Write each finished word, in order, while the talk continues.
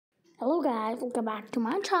Hello guys, welcome back to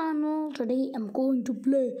my channel. Today I'm going to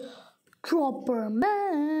play Dropper Map.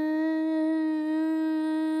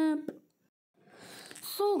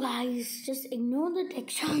 So guys, just ignore the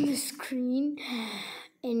text on the screen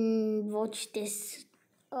and watch this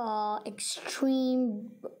extreme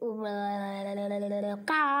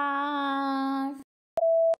card.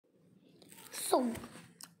 So,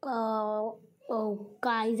 oh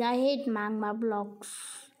guys, I hate magma blocks.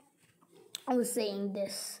 I was saying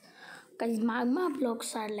this. Guys, magma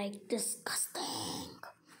blocks are like disgusting.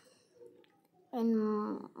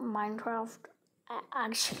 In Minecraft,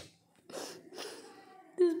 actually,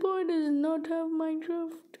 this boy does not have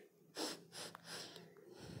Minecraft.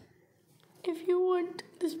 If you want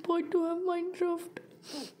this boy to have Minecraft,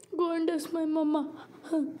 go and ask my mama.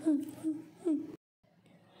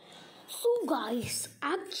 So guys,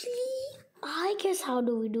 actually, I guess how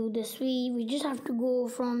do we do this? We just have to go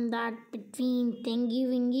from that between thingy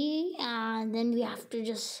wingy and then we have to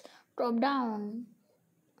just drop down.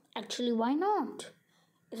 Actually, why not?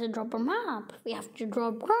 It's a dropper map. We have to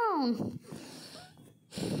drop down.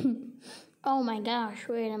 Oh my gosh,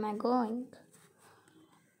 where am I going?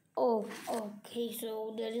 Oh, okay,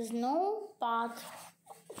 so there is no path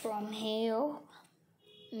from here.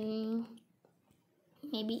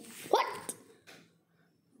 Maybe. What?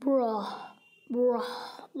 Bruh,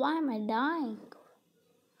 why am I dying?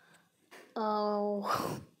 Oh,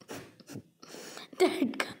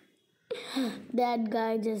 that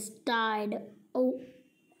guy just died. Oh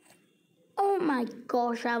my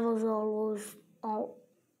gosh, I was almost.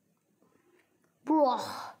 Bruh.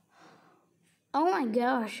 Oh my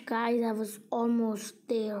gosh, guys, I was almost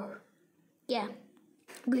there. Yeah,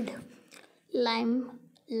 good. Slime,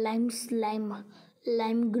 lime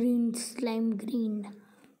green.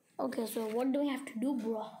 Okay, so what do we have to do,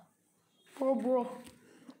 bro? Bro.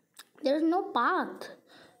 There's no path.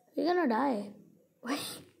 We're gonna die.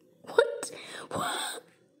 Wait, what?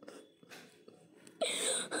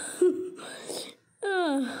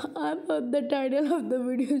 I thought the title of the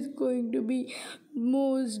video is going to be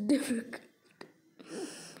most difficult.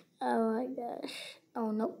 Oh my gosh.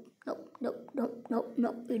 Oh no.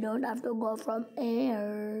 We don't have to go from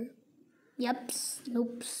air. Yups.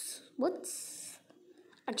 Noops. What's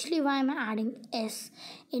actually why am I adding S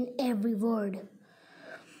in every word?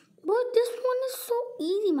 But this one is so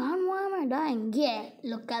easy, man. Why am I dying? Yeah,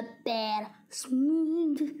 look up there.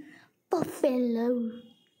 Smooth buffalo.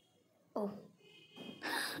 Oh.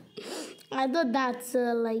 I thought that's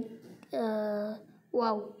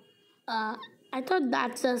wow. I thought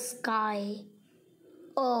that's a sky.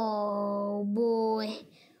 Oh boy.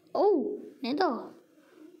 Oh, Nether.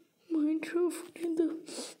 Minecraft Nether.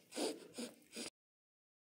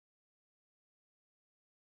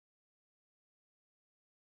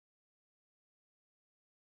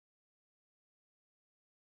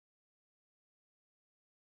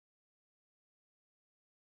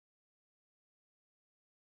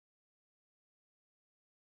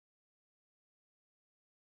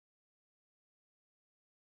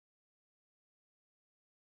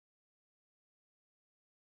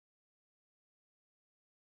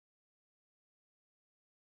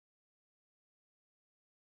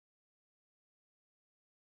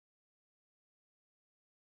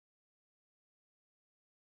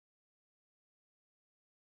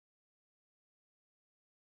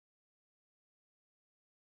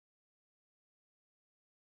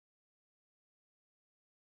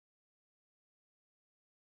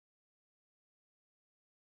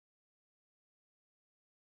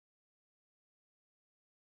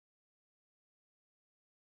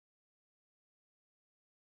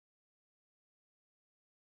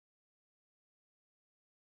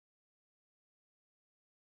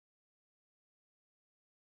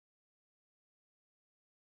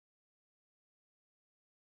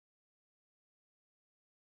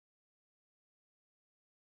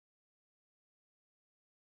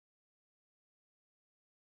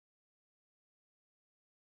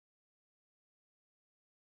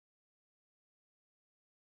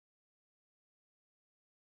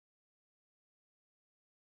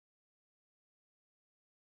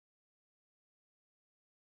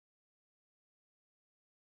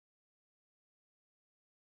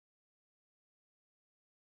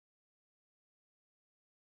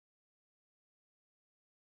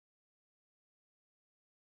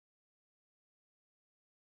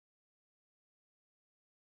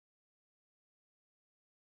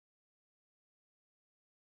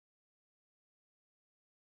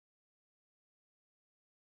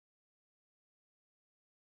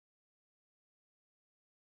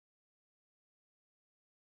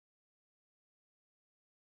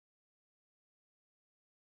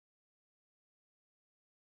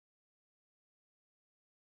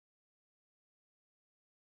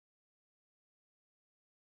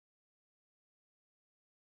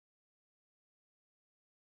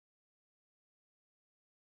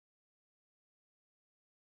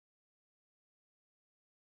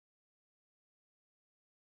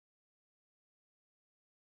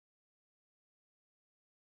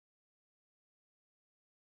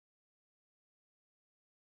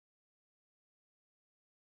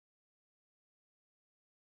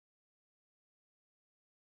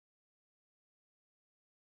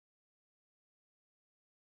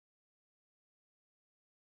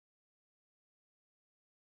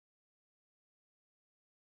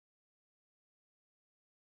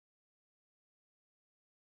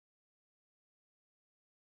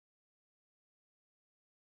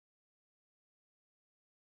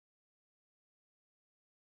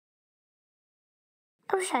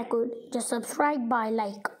 I wish I could just subscribe by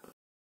like